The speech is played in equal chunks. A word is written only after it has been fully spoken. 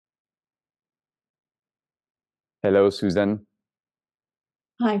Hello, Susan.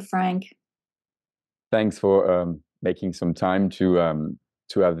 Hi, Frank. Thanks for making some time to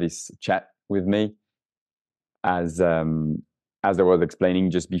have this chat with me. As as I was explaining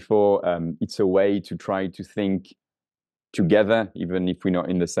just before, it's a way to try to think together, even if we're not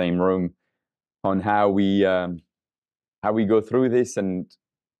in the same room, on how we go through this, and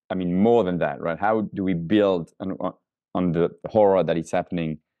I mean more than that, right? How do we build on the horror that is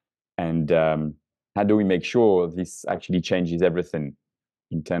happening, and how do we make sure this actually changes everything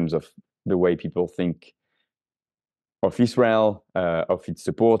in terms of the way people think of Israel, of its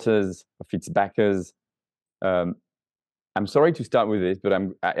supporters, of its backers. Um, I'm sorry to start with this, but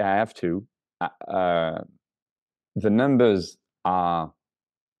I have to. The numbers are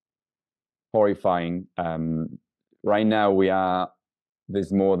horrifying. Right now,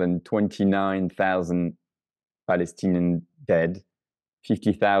 there's more than 29,000 Palestinian dead,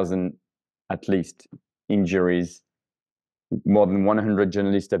 50,000 at least injuries. More than 100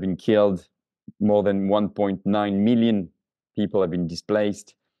 journalists have been killed. More than 1.9 million people have been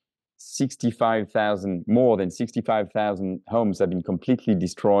displaced. 65,000, more than 65,000 homes have been completely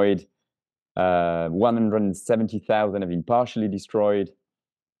destroyed. 170,000 have been partially destroyed.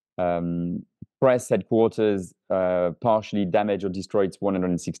 Um, Press headquarters partially damaged or destroyed. It's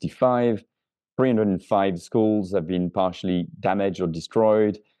 165. 305 schools have been partially damaged or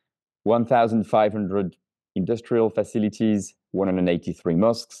destroyed. 1,500 industrial facilities, 183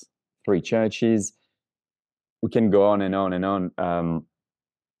 mosques, 3 churches. We can go on and on and on.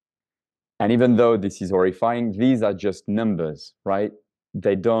 And even though this is horrifying, these are just numbers, right?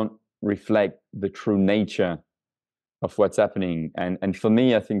 They don't reflect the true nature of what's happening. And for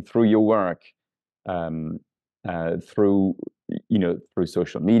me, I think through your work, um, through through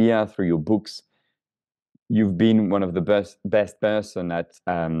social media, through your books, you've been one of the best person at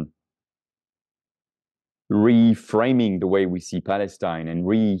reframing the way we see Palestine and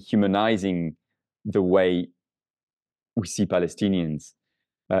rehumanizing the way we see Palestinians.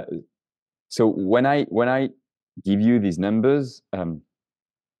 Uh, so when I give you these numbers,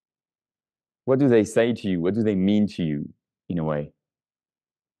 what do they say to you? What do they mean to you in a way?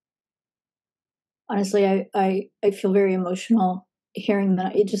 Honestly, I feel very emotional hearing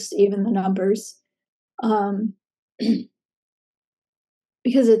that. It just even the numbers, um,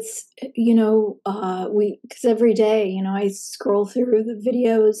 because it's we because every day I scroll through the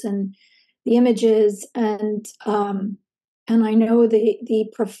videos and the images and I know the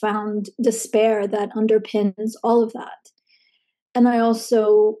profound despair that underpins all of that, and I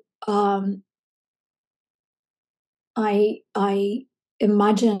also I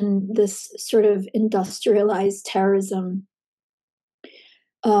imagine this sort of industrialized terrorism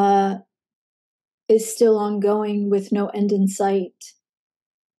uh, is still ongoing with no end in sight.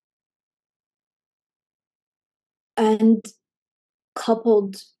 And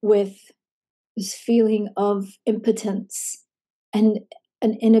coupled with this feeling of impotence and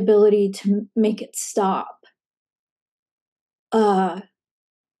an inability to make it stop, uh,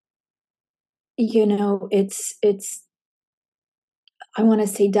 it's I want to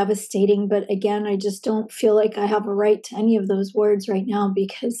say devastating, but again, I just don't feel like I have a right to any of those words right now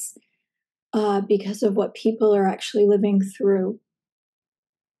because of what people are actually living through.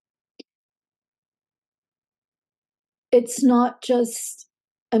 It's not just,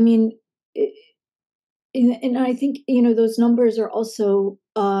 I mean, it, and I think those numbers are also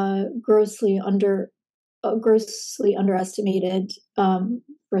grossly underestimated,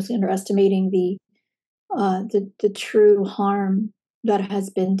 grossly underestimating the true harm that has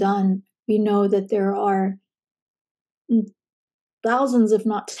been done. We know that there are thousands, if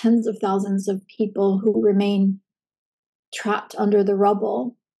not tens of thousands, of people who remain trapped under the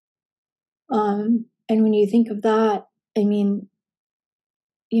rubble. And when you think of that, I mean,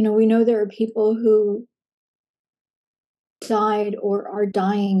 we know there are people who died or are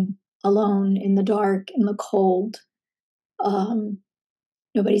dying alone in the dark, in the cold. Um,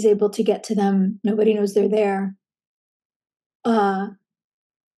 Nobody's able to get to them. Nobody knows they're there. Uh,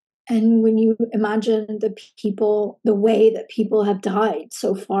 and when you imagine the way that people have died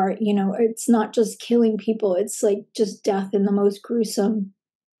so far, it's not just killing people. It's like just death in the most gruesome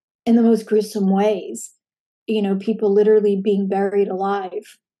ways. People literally being buried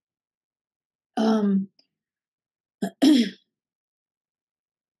alive. Um, I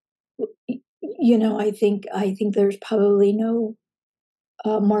think there's probably no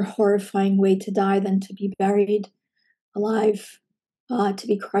more horrifying way to die than to be buried alive, to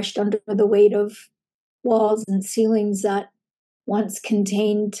be crushed under the weight of walls and ceilings that once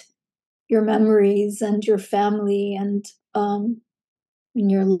contained your memories and your family and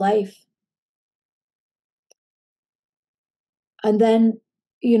your life. And then,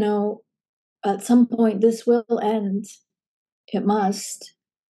 you know, at some point this will end. It must.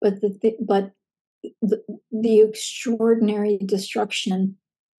 But the extraordinary destruction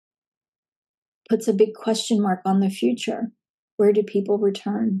puts a big question mark on the future. Where do people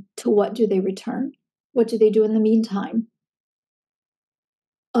return? To what do they return? What do they do in the meantime?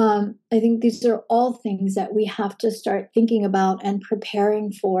 I think these are all things that we have to start thinking about and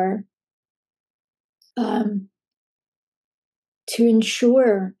preparing for, to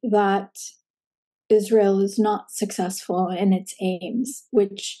ensure that Israel is not successful in its aims,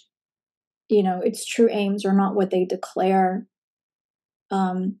 which, you know, its true aims are not what they declare.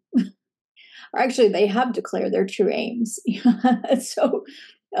 Or actually, they have declared their true aims. So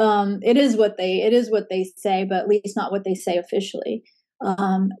it is what they say, but at least not what they say officially.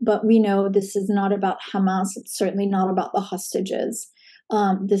 But we know this is not about Hamas. It's certainly not about the hostages.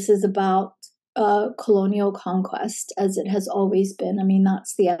 This is about colonial conquest, as it has always been. I mean,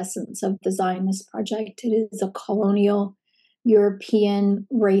 that's the essence of the Zionist project. It is a colonial, European,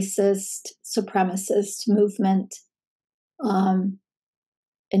 racist, supremacist movement,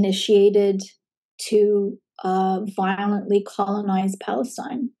 initiated to violently colonize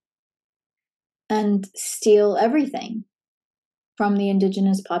Palestine and steal everything from the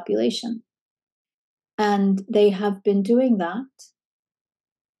indigenous population. And they have been doing that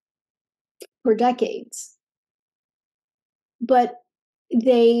for decades. But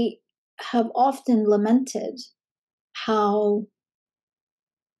they have often lamented how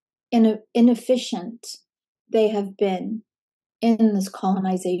inefficient they have been in this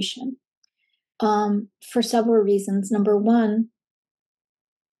colonization, for several reasons. Number one,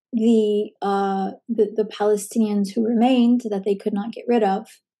 the Palestinians who remained that they could not get rid of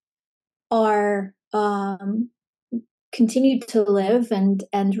are continued to live and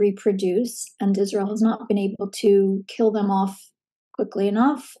reproduce, and Israel has not been able to kill them off quickly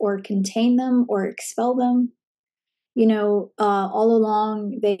enough, or contain them, or expel them. You know, all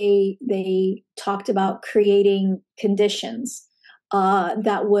along they talked about creating conditions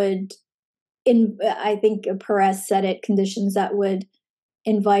that would, I think Perez said it, conditions that would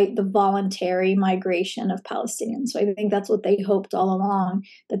invite the voluntary migration of Palestinians. So I think that's what they hoped all along,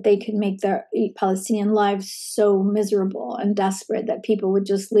 that they could make their Palestinian lives so miserable and desperate that people would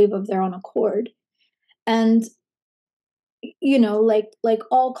just leave of their own accord. And you know, like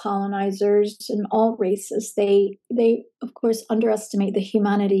all colonizers and all races, they of course underestimate the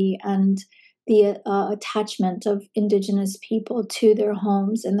humanity and the attachment of indigenous people to their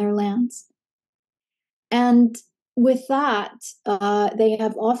homes and their lands. And with that, they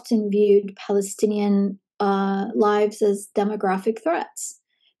have often viewed Palestinian lives as demographic threats.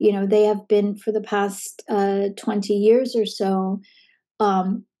 You know, they have been for the past 20 years or so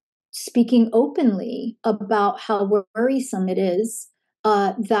speaking openly about how worrisome it is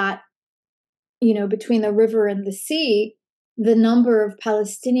that, you know, between the river and the sea, the number of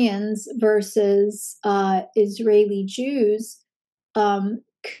Palestinians versus Israeli Jews um,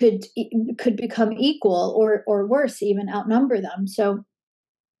 could become equal, or worse, even outnumber them. So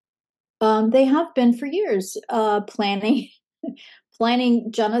they have been for years planning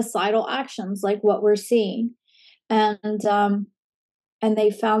planning genocidal actions like what we're seeing, and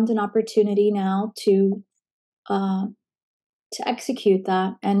they found an opportunity now uh, to execute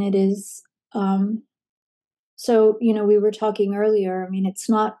that, and it is so. You know, we were talking earlier. I mean,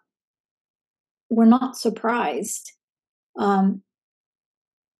 we're not surprised um,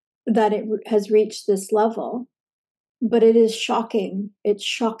 that it has reached this level. But it is shocking. It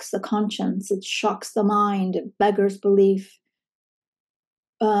shocks the conscience. It shocks the mind. It beggars belief.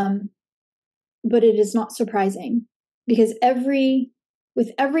 But it is not surprising, because with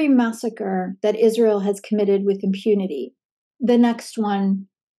every massacre that Israel has committed with impunity, the next one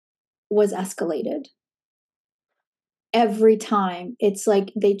was escalated. Every time, it's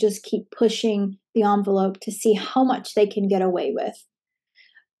like they just keep pushing the envelope to see how much they can get away with.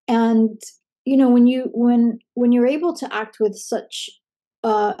 And you know, when you're able to act with such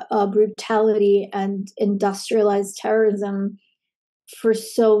brutality and industrialized terrorism for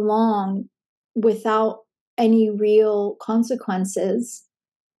so long without any real consequences,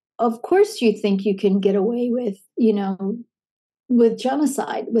 of course you think you can get away with, you know, with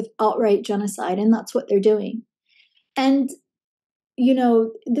genocide, with outright genocide, and that's what they're doing. And you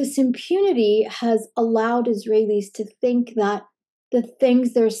know, this impunity has allowed Israelis to think that the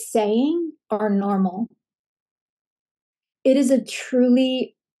things they're saying are normal. It is a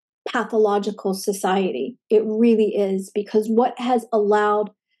truly pathological society. It really is, because what has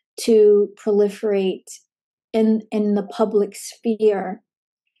allowed to proliferate in the public sphere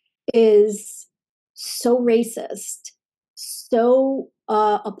is so racist, so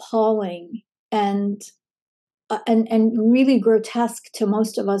appalling and and really grotesque to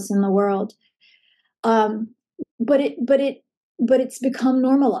most of us in the world. Um, but it's become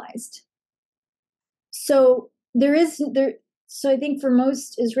normalized. So there. So I think for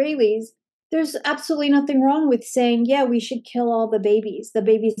most Israelis, there's absolutely nothing wrong with saying, yeah, we should kill all the babies. The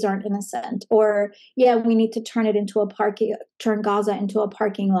babies aren't innocent. Or yeah, we need to turn Gaza into a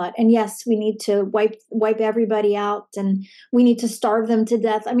parking lot. And yes, we need to wipe everybody out, and we need to starve them to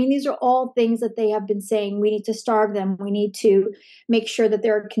death. I mean, these are all things that they have been saying. We need to starve them. We need to make sure that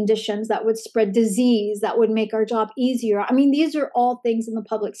there are conditions that would spread disease, that would make our job easier. I mean, these are all things in the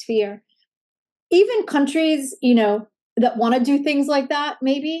public sphere. Even countries, that want to do things like that,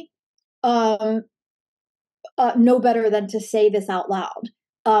 maybe um, know better than to say this out loud.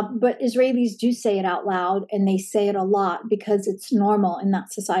 But Israelis do say it out loud, and they say it a lot because it's normal in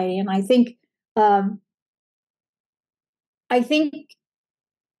that society. And um, I think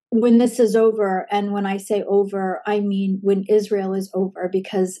when this is over, and when I say over, I mean when Israel is over,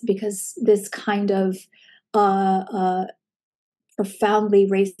 because this kind of uh, uh, profoundly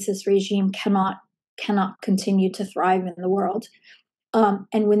racist regime cannot continue to thrive in the world.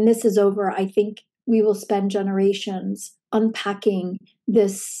 And when this is over, I think we will spend generations unpacking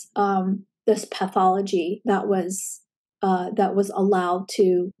this pathology that was allowed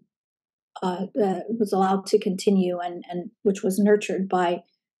to continue, and which was nurtured by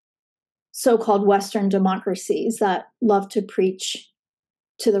so-called Western democracies that love to preach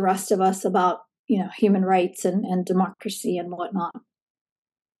to the rest of us about human rights and democracy and whatnot.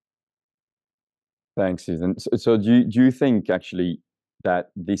 Thanks, Susan. So do you think actually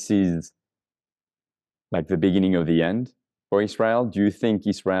that this is like the beginning of the end for Israel? Do you think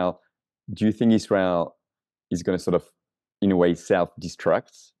Israel is going to sort of, in a way,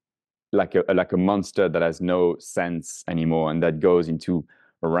 self-destruct, like a monster that has no sense anymore and that goes into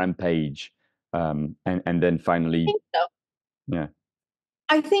a rampage, and then I finally, think so. yeah,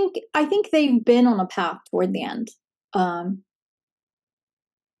 I think they've been on a path toward the end. Um,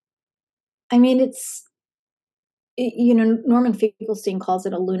 I mean, Norman Finkelstein calls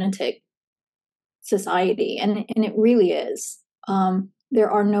it a lunatic society, and it really is.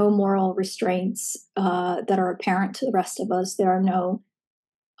 There are no moral restraints that are apparent to the rest of us. There are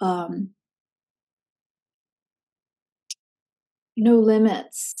um, no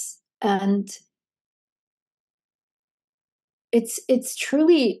limits, and it's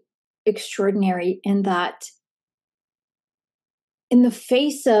truly extraordinary in that, in the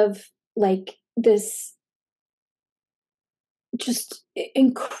face of like this just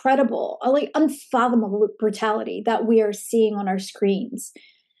incredible, like unfathomable brutality that we are seeing on our screens,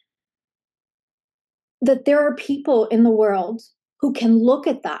 that there are people in the world who can look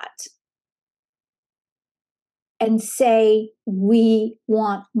at that and say, we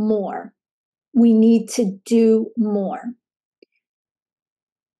want more. We need to do more.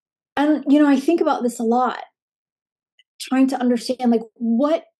 And, I think about this a lot, trying to understand like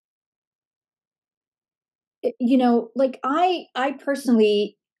what, like I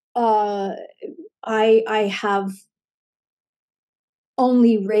personally, I have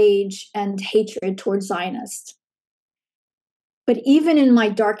only rage and hatred towards Zionists. But even in my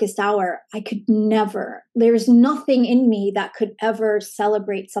darkest hour, I could never, there's nothing in me that could ever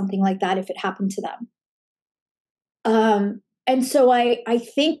celebrate something like that if it happened to them. And so I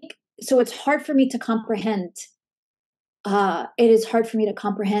think, so it's hard for me to comprehend. It is hard for me to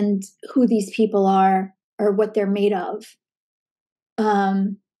comprehend who these people are or what they're made of.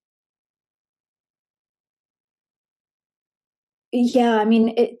 Um, yeah, I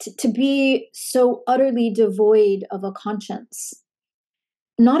mean, to be so utterly devoid of a conscience,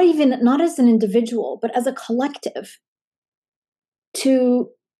 not as an individual, but as a collective, to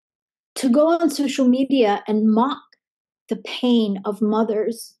go on social media and mock the pain of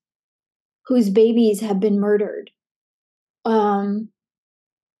mothers whose babies have been murdered, um,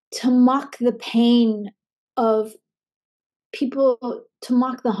 to mock the pain of people, to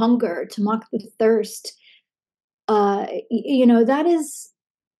mock the hunger, to mock the thirst. That is,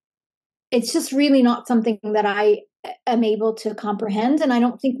 it's just really not something that I am able to comprehend. And I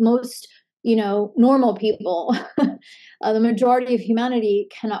don't think most, normal people, the majority of humanity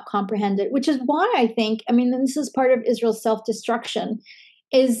cannot comprehend it, which is why I think, I mean, this is part of Israel's self-destruction,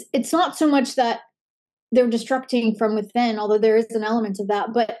 is it's not so much that they're destructing from within, although there is an element of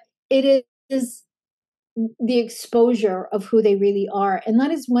that, but it is the exposure of who they really are. And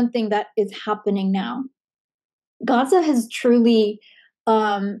that is one thing that is happening now. Gaza has truly,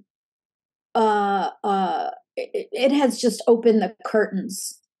 um, it has just opened the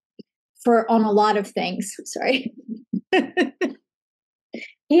curtains for on a lot of things. Sorry.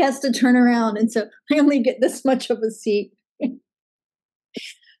 He has to turn around, and so I only get this much of a seat.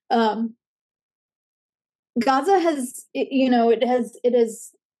 um, Gaza has, it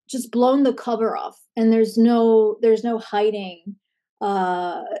has just blown the cover off, and there's no hiding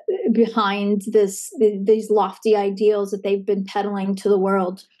uh, behind these lofty ideals that they've been peddling to the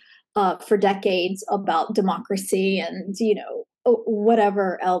world for decades about democracy and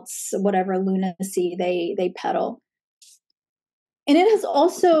whatever else, whatever lunacy they peddle. And it has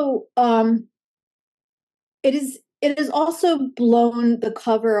also it has also blown the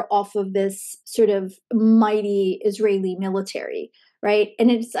cover off of this sort of mighty Israeli military, right?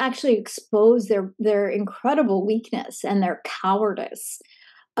 And it's actually exposed their incredible weakness and their cowardice.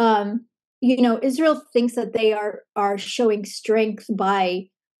 Um, Israel thinks that they are showing strength by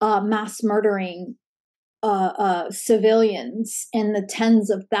mass murdering civilians in the tens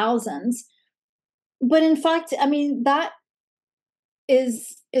of thousands, but in fact, I mean that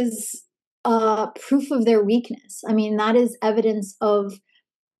is proof of their weakness. I mean, that is evidence of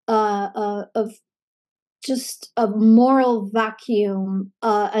just a moral vacuum,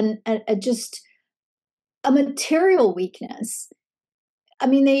 and just a material weakness. I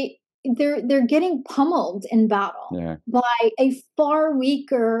mean, they're getting pummeled in battle by a far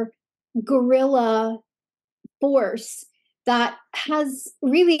weaker guerrilla force that has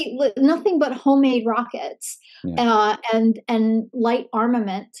really nothing but homemade rockets and light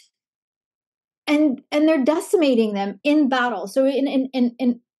armament, and they're decimating them in battle. So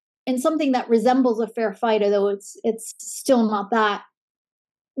in something that resembles a fair fight, although it's still not that,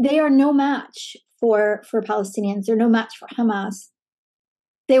 they are no match for Palestinians. They're no match for Hamas.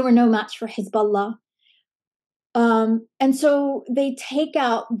 They were no match for Hezbollah. And so they take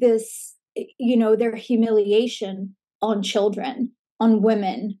out this, their humiliation on children, on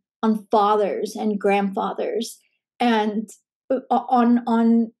women, on fathers and grandfathers, and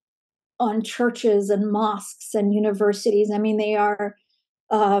on churches and mosques and universities. I mean, they are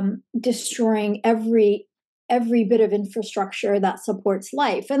destroying every bit of infrastructure that supports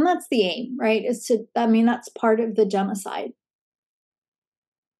life, and that's the aim, right? That's part of the genocide.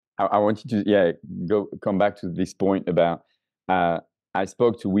 I want you to come back to this point about I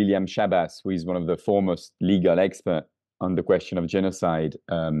spoke to William Shabas, who is one of the foremost legal experts on the question of genocide,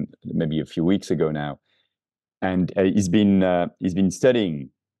 maybe a few weeks ago now, and he's been studying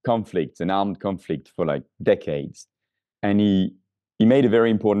conflicts and armed conflict for like decades, and he made a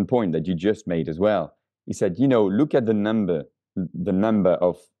very important point that you just made as well. He said, look at the number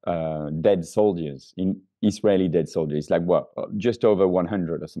of dead soldiers, in Israeli dead soldiers, like what, just over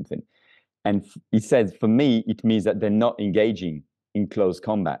 100 or something. And he said, for me, it means that they're not engaging in close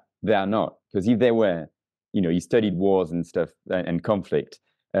combat. They are not, because if they were, he studied wars and stuff and conflict,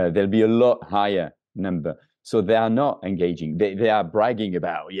 there'll be a lot higher number. So they are not engaging. They are bragging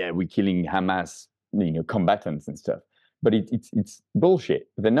about, we're killing Hamas, combatants and stuff. But it's bullshit.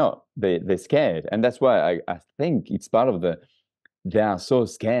 They're not. They're scared, and that's why I think it's part of they are so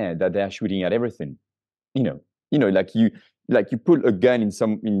scared that they are shooting at everything. Like you put a gun in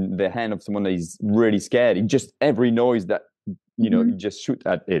the hand of someone that is really scared. It just every noise that you just shoot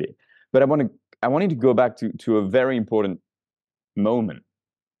at it. But I wanted to go back to a very important moment,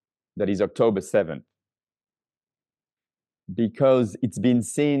 that is October 7th, because it's been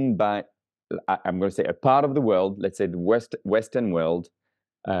seen by, I'm going to say, a part of the world, let's say the Western world,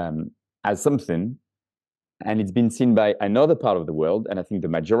 as something, and it's been seen by another part of the world, and I think the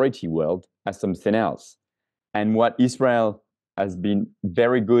majority world, as something else. And what Israel has been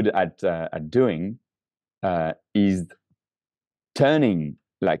very good at doing is turning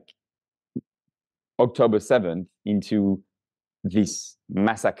like October 7th into this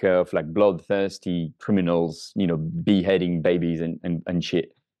massacre of like bloodthirsty criminals, beheading babies and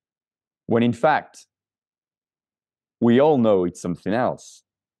shit. When in fact, we all know it's something else,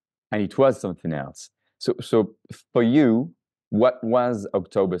 and it was something else. So for you, what was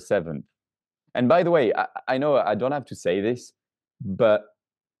October 7th? And by the way, I know I don't have to say this, but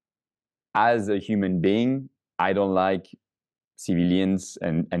as a human being, I don't like civilians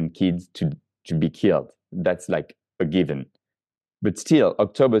and kids to be killed. That's like a given. But still,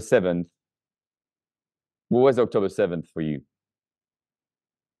 October 7th, what was October 7th for you?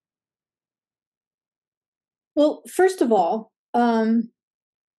 Well, first of all,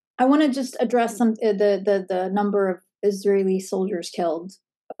 I want to just address the number of Israeli soldiers killed,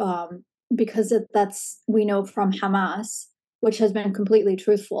 because that's, we know from Hamas, which has been completely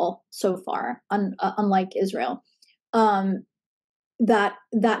truthful so far, unlike Israel, that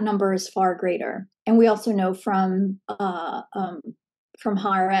number is far greater. And we also know from from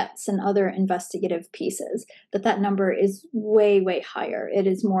Haaretz and other investigative pieces, that number is way, way higher. It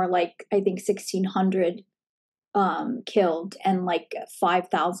is more like, I think, 1,600 killed and like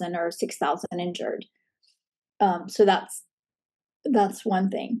 5,000 or 6,000 injured. So that's one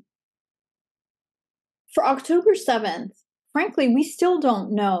thing. For October 7th, frankly, we still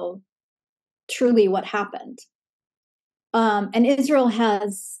don't know truly what happened. And Israel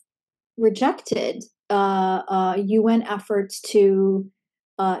has rejected UN efforts to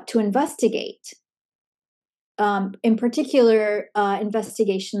investigate, in particular,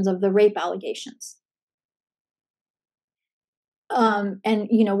 investigations of the rape allegations. And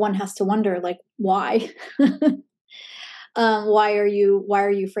one has to wonder, like, why? Why are you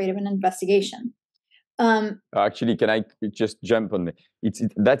afraid of an investigation? Actually, can I just jump on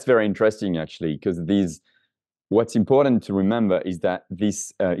that's very interesting, actually, because what's important to remember is that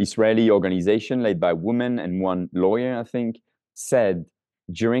this Israeli organization led by women and one lawyer, I think, said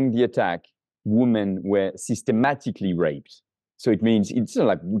during the attack, women were systematically raped. So it means it's not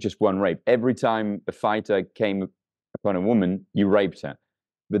like just one rape. Every time a fighter came upon a woman, he raped her.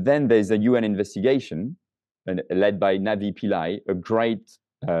 But then there's a UN investigation led by Navi Pillay, a great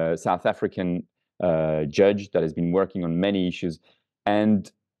South African judge that has been working on many issues.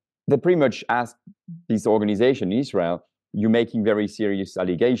 And they pretty much asked this organization in Israel, you're making very serious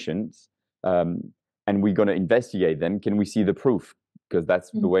allegations, and we're going to investigate them. Can we see the proof? Because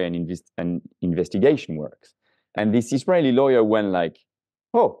that's the way an investigation works. And this Israeli lawyer went like,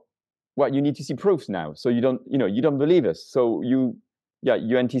 oh, well, you need to see proofs now. So you don't believe us. So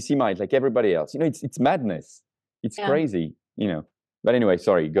you're anti-Semite like everybody else. It's madness. It's crazy, But anyway,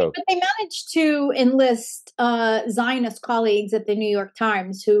 sorry, go. But they managed to enlist Zionist colleagues at the New York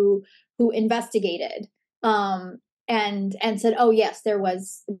Times who investigated and said, oh yes, there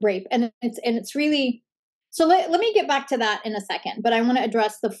was rape, and it's really. So let me get back to that in a second, but I want to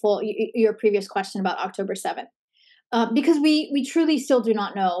address your previous question about October 7th, because we truly still do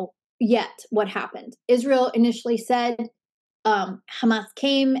not know yet what happened. Israel initially said Hamas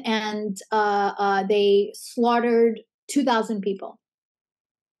came and they slaughtered 2,000 people.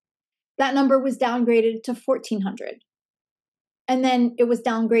 That number was downgraded to 1,400. And then it was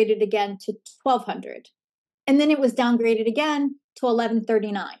downgraded again to 1,200. And then it was downgraded again to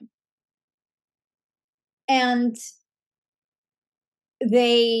 1,139. And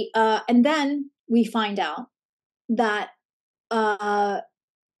and then we find out that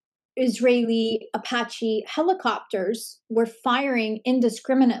Israeli Apache helicopters were firing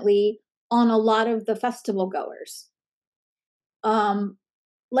indiscriminately on a lot of the festival goers,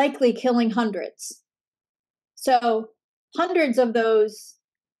 likely killing hundreds. So hundreds of those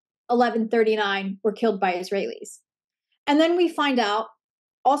 1,139 were killed by Israelis. And then we find out,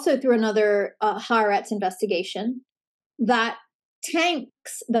 also through another Haaretz investigation, that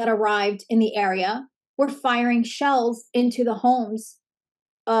tanks that arrived in the area were firing shells into the homes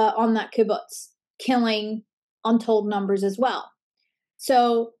on that kibbutz, killing untold numbers as well.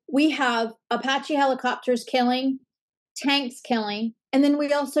 So we have Apache helicopters killing, tanks killing, and then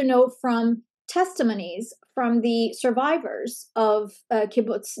we also know from testimonies from the survivors of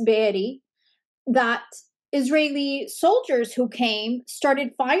kibbutz Be'eri that Israeli soldiers who came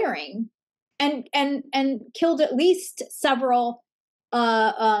started firing and killed at least several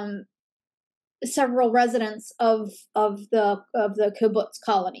residents of the kibbutz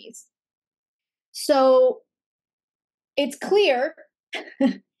colonies. So it's clear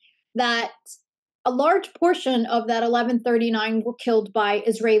that a large portion of that 1,139 were killed by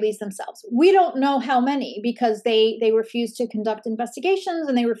Israelis themselves. We don't know how many, because they refused to conduct investigations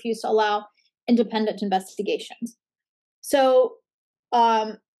and they refused to allow independent investigations. So,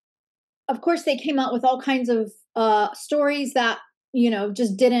 of course, they came out with all kinds of stories that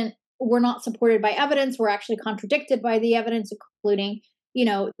just were not supported by evidence, were actually contradicted by the evidence, including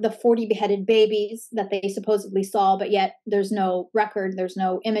the 40 beheaded babies that they supposedly saw, but yet there's no record, there's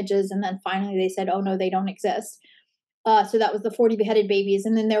no images. And then finally they said, oh no, they don't exist. So that was the 40 beheaded babies.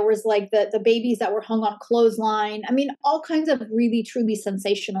 And then there was like the babies that were hung on clothesline. I mean, all kinds of really, truly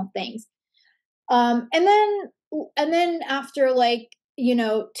sensational things. And then after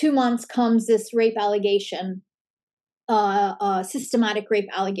 2 months comes this rape allegation, systematic rape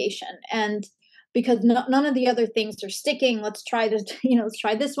allegation. And because none of the other things are sticking, let's try this, let's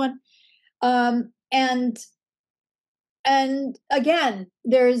try this one. And again,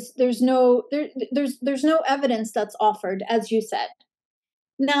 there's no evidence that's offered, as you said.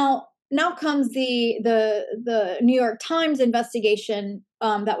 Now comes the New York Times investigation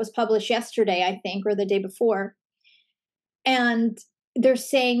that was published yesterday, I think, or the day before. And they're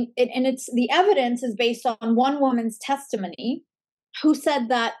saying it, and the evidence is based on one woman's testimony who said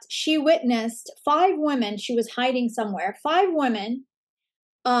that she witnessed 5 women. She was hiding somewhere. 5 women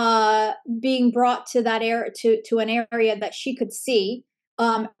being brought to that area, to an area that she could see,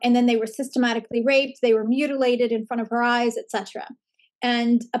 and then they were systematically raped. They were mutilated in front of her eyes, etc.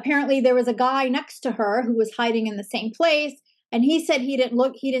 And apparently, there was a guy next to her who was hiding in the same place, and he said he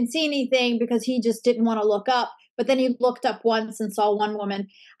didn't see anything because he just didn't want to look up. But then he looked up once and saw one woman.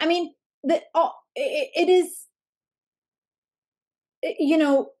 I mean, it is, you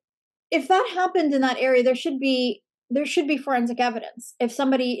know, if that happened in that area, there should be forensic evidence.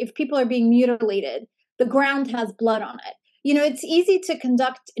 If people are being mutilated, the ground has blood on it. It's easy to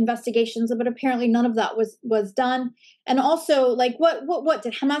conduct investigations, but apparently none of that was done. And also, like, what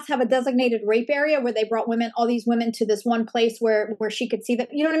did Hamas have a designated rape area where they brought all these women to this one place where she could see them?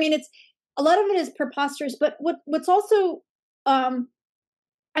 You know what I mean? It's a lot of it is preposterous. But what's also, and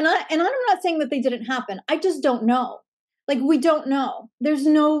I'm not saying that they didn't happen. I just don't know. Like, we don't know. There's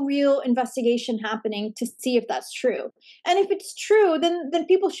no real investigation happening to see if that's true. And if it's true, then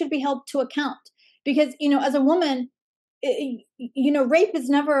people should be held to account. Because, as a woman, rape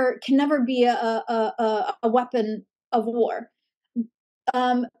can never be a weapon of war.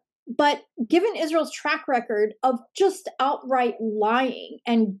 But given Israel's track record of just outright lying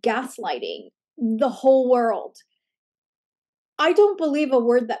and gaslighting the whole world, I don't believe a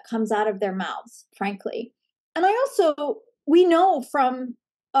word that comes out of their mouths, frankly. And we know from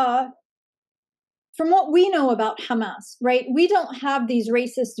what we know about Hamas, right? We don't have these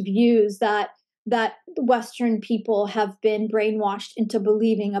racist views that Western people have been brainwashed into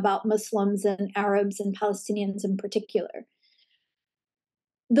believing about Muslims and Arabs and Palestinians in particular.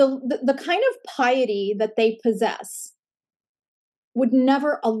 The kind of piety that they possess would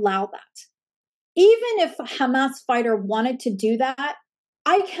never allow that. Even if a Hamas fighter wanted to do that,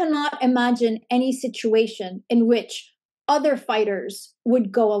 I cannot imagine any situation in which other fighters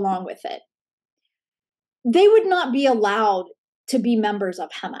would go along with it. They would not be allowed to be members of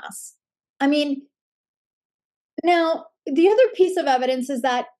Hamas. I mean, now, the other piece of evidence is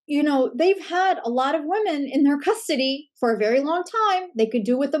that, they've had a lot of women in their custody for a very long time. They could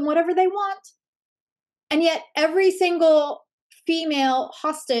do with them whatever they want. And yet, every single female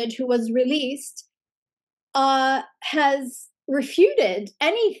hostage who was released has refuted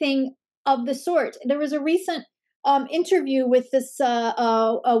anything of the sort. There was a recent interview with this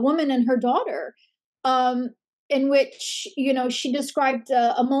a woman and her daughter, in which she described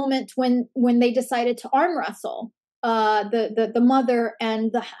a moment when they decided to arm wrestle the mother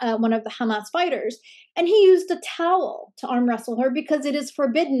and one of the Hamas fighters, and he used a towel to arm wrestle her because it is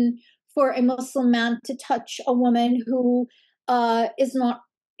forbidden for a Muslim man to touch a woman who is not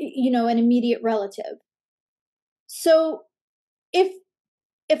an immediate relative. So if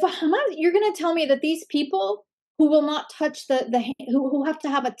a Hamas, you're going to tell me that these people who will not touch who have to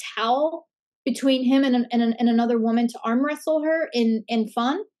have a towel between him and another woman to arm wrestle her in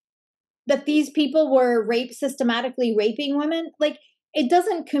fun, that these people were systematically raping women? Like, it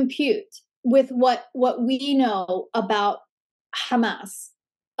doesn't compute with what we know about Hamas.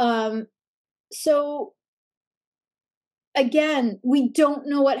 So again, we don't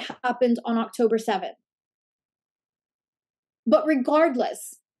know what happened on October 7th. But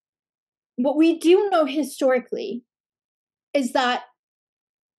regardless, what we do know historically is that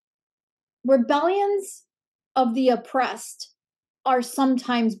rebellions of the oppressed are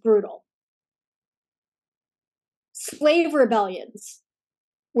sometimes brutal. Slave rebellions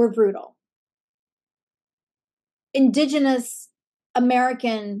were brutal. Indigenous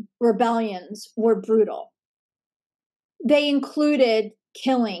American rebellions were brutal. They included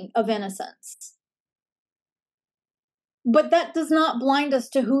killing of innocents. But that does not blind us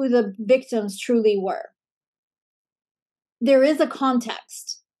to who the victims truly were. There is a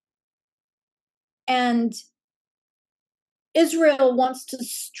context. And Israel wants to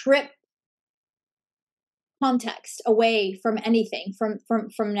strip context away from anything,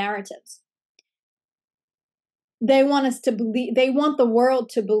 from narratives. They want us to believe, they want the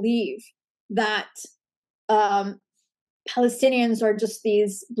world to believe that Palestinians are just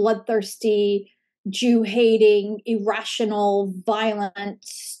these bloodthirsty, Jew-hating, irrational, violent,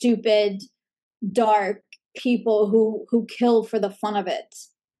 stupid, dark people who kill for the fun of it.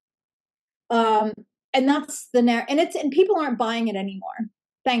 And that's and people aren't buying it anymore.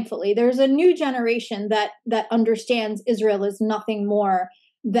 Thankfully, there's a new generation that understands Israel is nothing more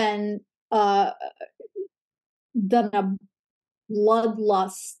than a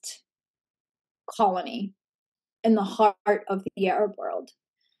bloodlust colony in the heart of the Arab world.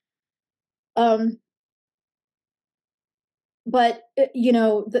 But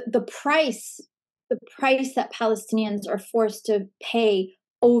the price the price that Palestinians are forced to pay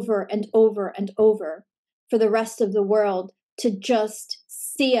over and over and over for the rest of the world to just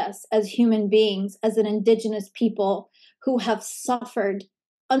see us as human beings, as an indigenous people who have suffered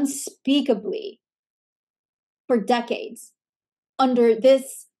unspeakably for decades under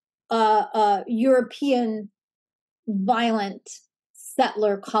this European violent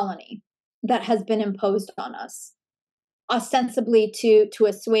settler colony that has been imposed on us, ostensibly to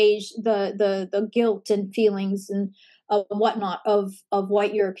assuage the guilt and feelings and whatnot of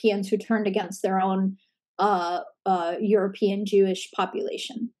white Europeans who turned against their own European Jewish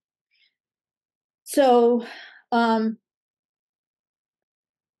population. So, the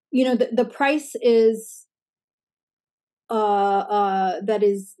price is that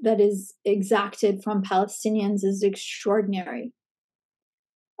is exacted from Palestinians is extraordinary.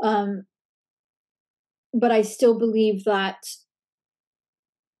 But I still believe that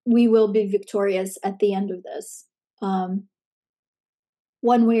we will be victorious at the end of this, one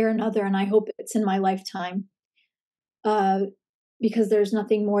way or another, and I hope it's in my lifetime, because there's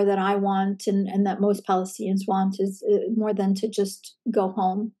nothing more that I want and that most Palestinians want is more than to just go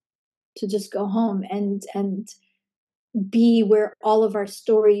home, and be where all of our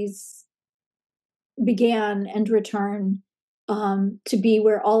stories began and return, to be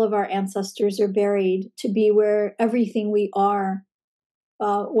where all of our ancestors are buried, to be where everything we are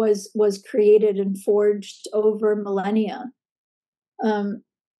was created and forged over millennia, and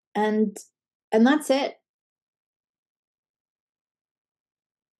that's it.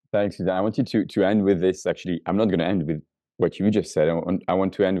 Thanks, Susan. I wanted to end with this. Actually, I'm not going to end with what you just said. I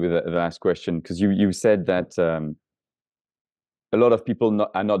want to end with the last question, because you said that a lot of people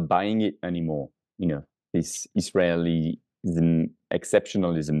are not buying it anymore. This Israelism,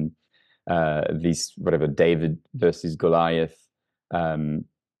 exceptionalism, this whatever David versus Goliath, and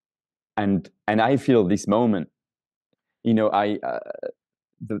I feel this moment. The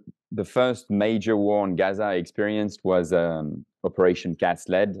first major war on Gaza I experienced was Operation Cast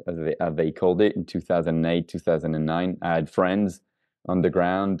Lead, as they called it, in 2008, 2009. I had friends on the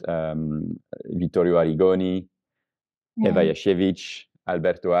ground, Vittorio Arrigoni, Eva Yashevich,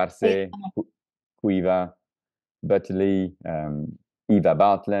 Alberto Arce, Cuiva, Butterley, Eva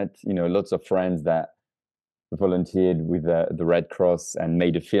Bartlett, lots of friends that volunteered with the Red Cross and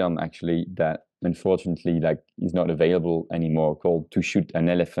made a film, actually, that unfortunately is not available anymore, called To Shoot an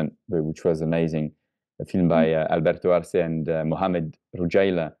Elephant, which was amazing. A film by Alberto Arce and Mohamed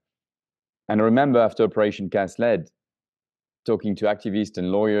Roujaila. And I remember after Operation Cast Lead, talking to activists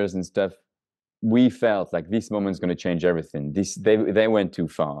and lawyers and stuff, we felt like this moment's going to change everything. They went too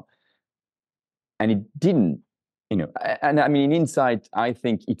far. And it didn't, and I mean, inside, I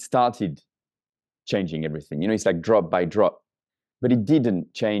think it started changing everything. It's like drop by drop, but it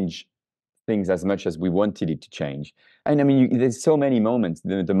didn't change things as much as we wanted it to change. And I mean, there's so many moments.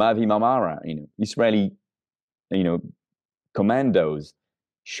 The Mavi Marmara, Israeli, commandos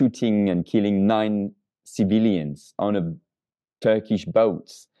shooting and killing 9 civilians on a Turkish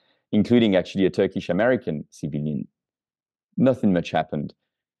boats, including actually a Turkish-American civilian. Nothing much happened.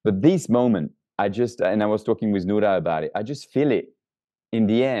 But this moment, and I was talking with Noura about it, I just feel it in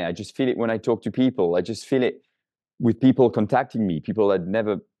the air. I just feel it when I talk to people. I just feel it with people contacting me, people that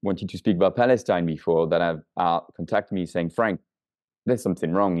never wanted to speak about Palestine before, that have contacted me saying, Frank, there's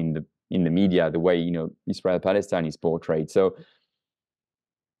something wrong in the media, the way, Israel-Palestine is portrayed. So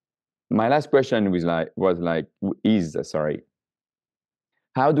my last question is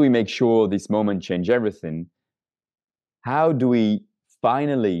how do we make sure this moment change everything? How do we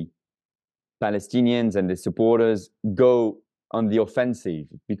finally, Palestinians and the supporters, go on the offensive?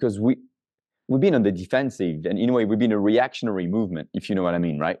 Because we've been on the defensive, and in a way, we've been a reactionary movement, if you know what I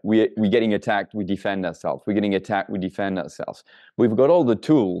mean, right? We're getting attacked, we defend ourselves. We're getting attacked, we defend ourselves. We've got all the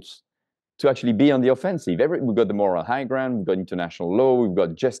tools to actually be on the offensive. We've got the moral high ground, we've got international law, we've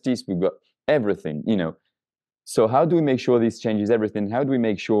got justice, we've got everything, So how do we make sure this changes everything? How do we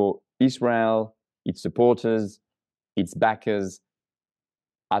make sure Israel, its supporters, its backers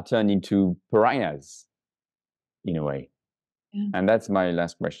are turned into pariahs, in a way? Yeah. And that's my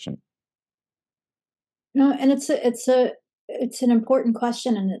last question. No, and it's an important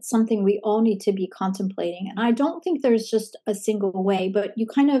question, and it's something we all need to be contemplating. And I don't think there's just a single way, but you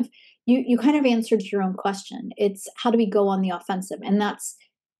kind of answered your own question. It's how do we go on the offensive? And that's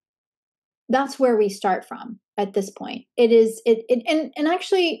where we start from at this point. And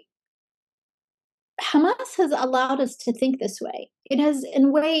actually Hamas has allowed us to think this way. It has, in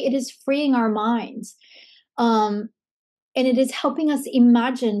a way, it is freeing our minds. And it is helping us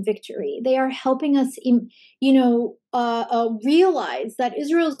imagine victory. They are helping us, realize that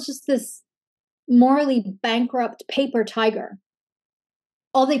Israel is just morally bankrupt paper tiger.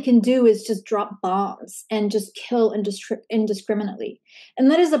 All they can do is just drop bombs and just kill indiscriminately.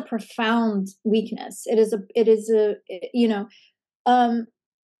 And that is a profound weakness. It is a, you know,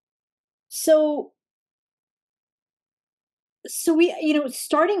 so we, you know,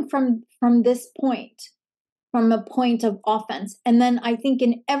 starting from this point, from a point of offense, and then I think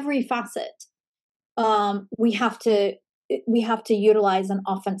in every facet, we have to utilize an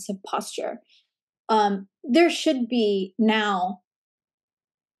offensive posture. There should be now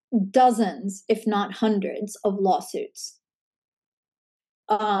dozens, if not hundreds, of lawsuits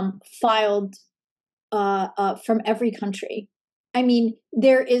filed from every country. I mean,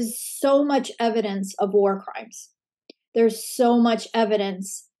 there is so much evidence of war crimes. There's so much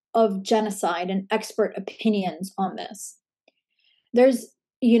evidence of genocide and expert opinions on this. There's,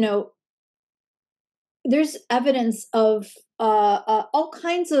 you know, there's evidence of all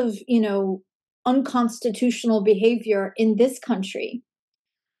kinds of, you know, unconstitutional behavior in this country.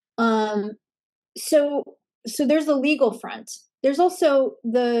 So there's a legal front. There's also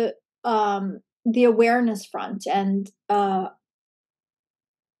the awareness front and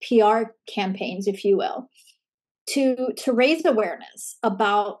PR campaigns, if you will, to raise awareness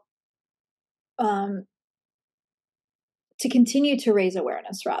about, to continue to raise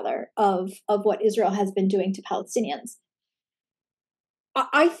awareness, rather, of what Israel has been doing to Palestinians.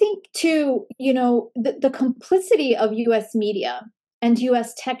 I think, too, you know, the complicity of U.S. media and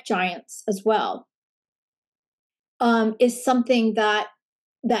U.S. tech giants as well is something that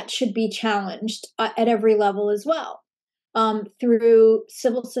should be challenged at every level as well, through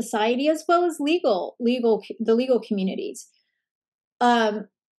civil society as well as the legal communities. Even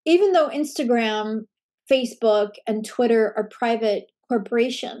though Instagram, Facebook, and Twitter are private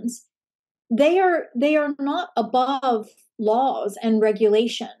corporations, they are not above laws and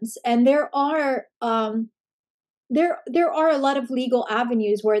regulations, and there are a lot of legal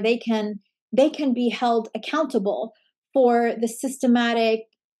avenues where they can be held accountable for the systematic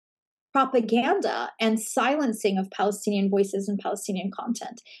propaganda and silencing of Palestinian voices and Palestinian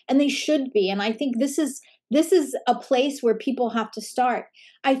content, and they should be. And I think this is a place where people have to start.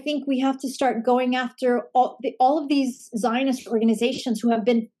 I think we have to start going after all of these Zionist organizations who have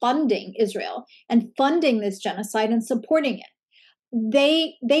been funding Israel and funding this genocide and supporting it.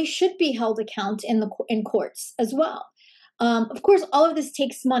 They should be held account in courts as well. Of course, all of this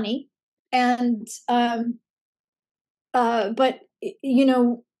takes money, and but you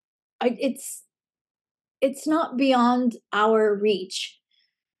know, it's not beyond our reach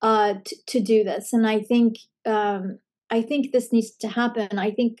to do this, and I think this needs to happen.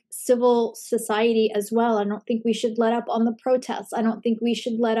 I think civil society as well. I don't think we should let up on the protests. I don't think we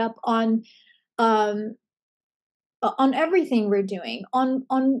should let up on everything we're doing,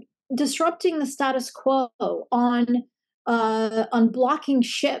 on disrupting the status quo, on blocking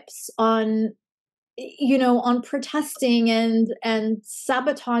ships, on, you know, on protesting and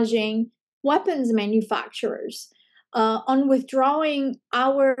sabotaging weapons manufacturers, on withdrawing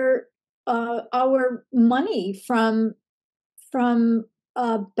our money from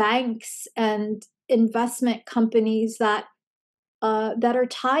banks and investment companies that are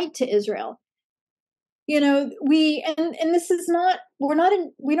tied to Israel. You know, and this is not,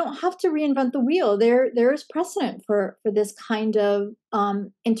 we don't have to reinvent the wheel. There is precedent for this kind of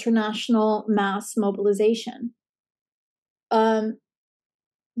international mass mobilization. The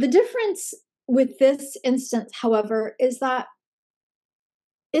difference with this instance, however, is that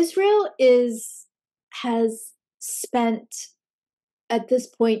Israel has spent at this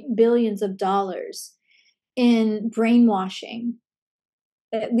point billions of dollars in brainwashing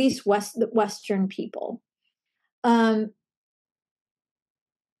at least Western people.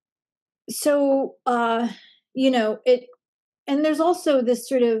 So you know, and there's also this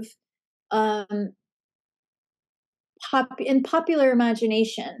sort of in popular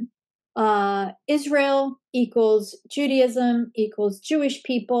imagination, Israel equals Judaism equals Jewish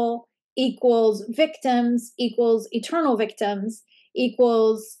people equals victims equals eternal victims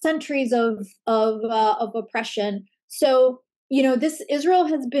equals centuries of oppression. So, you know, this Israel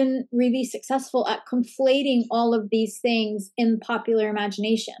has been really successful at conflating all of these things in popular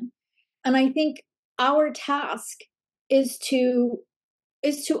imagination, and I think our task is to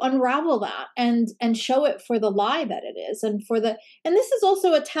unravel that and show it for the lie that it is, and this is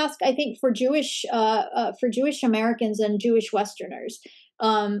also a task, I think, for Jewish Americans and Jewish Westerners,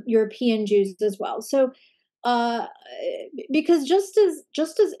 European Jews as well. So because just as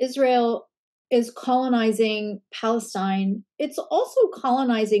Israel is colonizing Palestine, it's also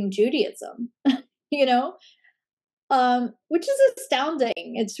colonizing Judaism, you know, which is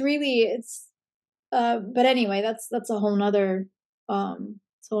astounding. It's But anyway, that's a whole nother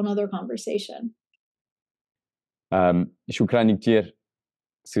it's a whole nother conversation. شكرا كتير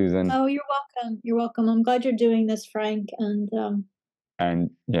Susan. Oh, you're welcome. You're welcome. I'm glad you're doing this, Frank. And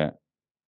And yeah,